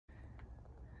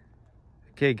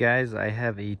Okay guys, I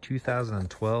have a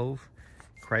 2012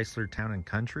 Chrysler Town &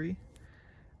 Country.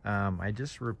 I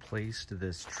just replaced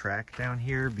this track down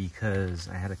here because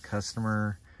I had a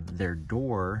customer, their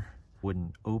door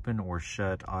wouldn't open or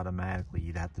shut automatically.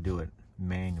 You'd have to do it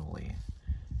manually.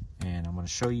 And I'm going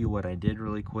to show you what I did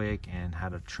really quick and how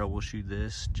to troubleshoot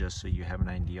this, just so you have an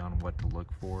idea on what to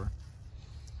look for.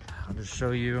 I'll just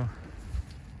show you.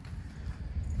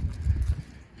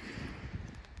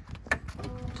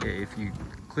 Okay, if you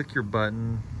click your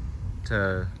button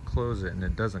to close it and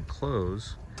it doesn't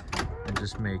close, it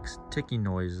just makes ticking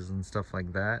noises and stuff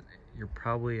like that, you're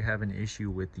probably having an issue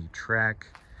with the track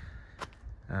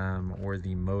or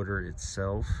the motor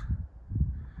itself.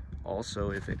 Also,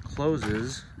 if it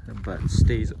closes but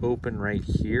stays open right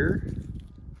here,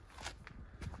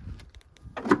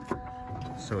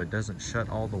 so it doesn't shut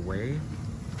all the way,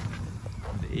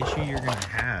 the issue you're going to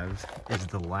have is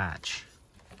the latch.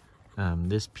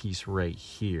 This piece right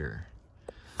here.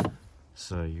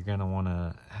 So you're gonna want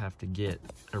to have to get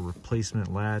a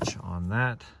replacement latch on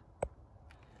that.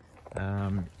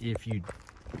 If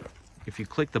you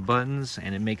click the buttons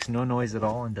and it makes no noise at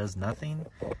all and does nothing,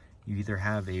 you either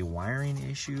have a wiring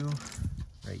issue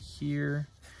right here,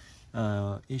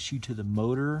 issue to the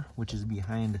motor, which is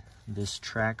behind this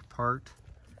track part,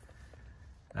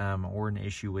 or an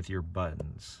issue with your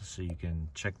buttons. So you can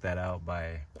check that out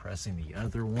by pressing the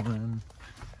other one,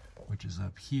 which is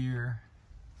up here,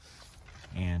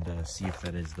 and see if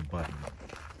that is the button.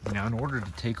 Now, in order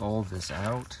to take all of this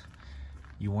out,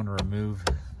 you want to remove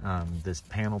this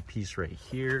panel piece right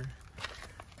here,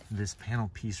 this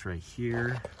panel piece right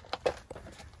here,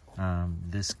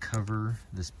 this cover,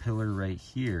 this pillar right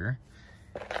here,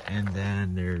 and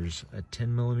then there's a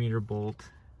 10mm bolt,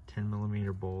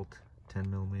 10mm bolt,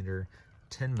 10mm,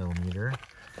 10mm.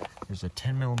 There's a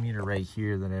 10mm right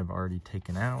here that I've already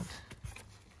taken out.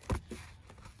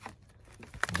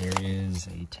 There is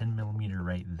a 10mm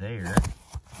right there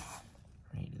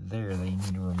that you need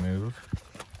to remove.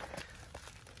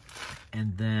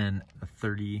 And then a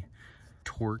 30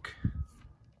 torque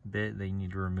bit that you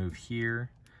need to remove here.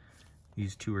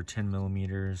 These two are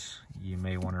 10mm. You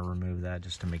may want to remove that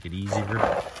just to make it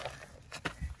easier.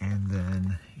 And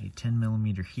then a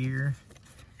 10mm here,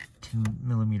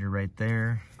 10mm right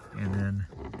there, and then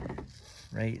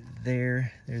right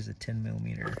there, there's a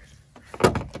 10mm.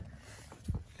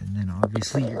 And then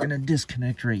obviously you're gonna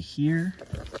disconnect right here.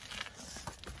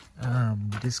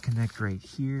 Disconnect right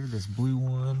here, this blue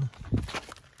one.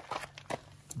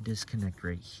 Disconnect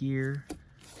right here.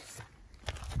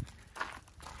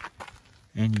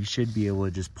 And you should be able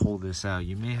to just pull this out.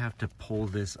 You may have to pull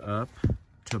this up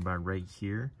to about right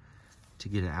here to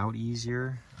get it out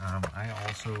easier. I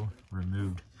also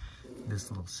removed this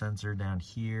little sensor down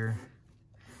here,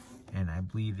 and I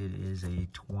believe it is a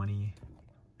 20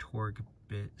 torque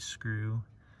bit screw,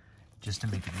 just to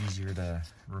make it easier to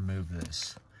remove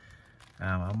this.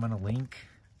 I'm going to link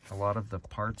a lot of the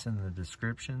parts in the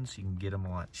description so you can get them a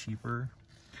lot cheaper.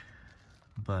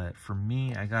 But for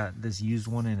me, I got this used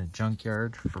one in a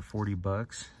junkyard for 40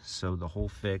 bucks, so the whole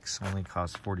fix only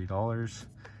cost $40.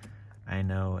 I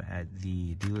know at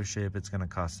the dealership it's going to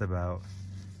cost about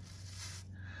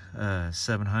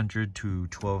 $700 to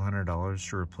 $1,200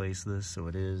 to replace this, so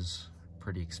it is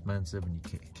pretty expensive and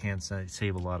you can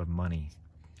save a lot of money.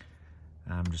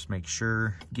 Just make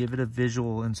sure, give it a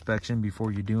visual inspection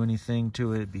before you do anything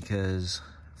to it, because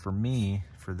for me,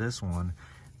 for this one,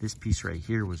 this piece right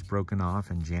here was broken off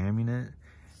and jamming it,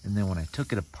 and then when I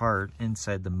took it apart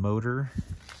inside the motor,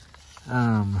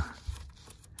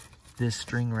 this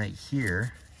string right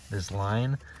here, this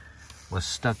line, was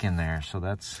stuck in there. So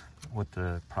that's what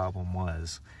the problem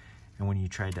was. And when you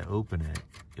tried to open it,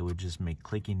 it would just make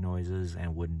clicking noises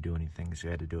and wouldn't do anything, so you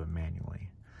had to do it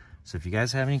manually. So if you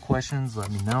guys have any questions,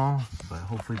 let me know, but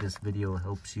hopefully this video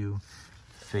helps you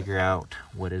figure out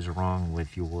what is wrong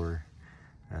with your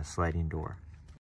sliding door.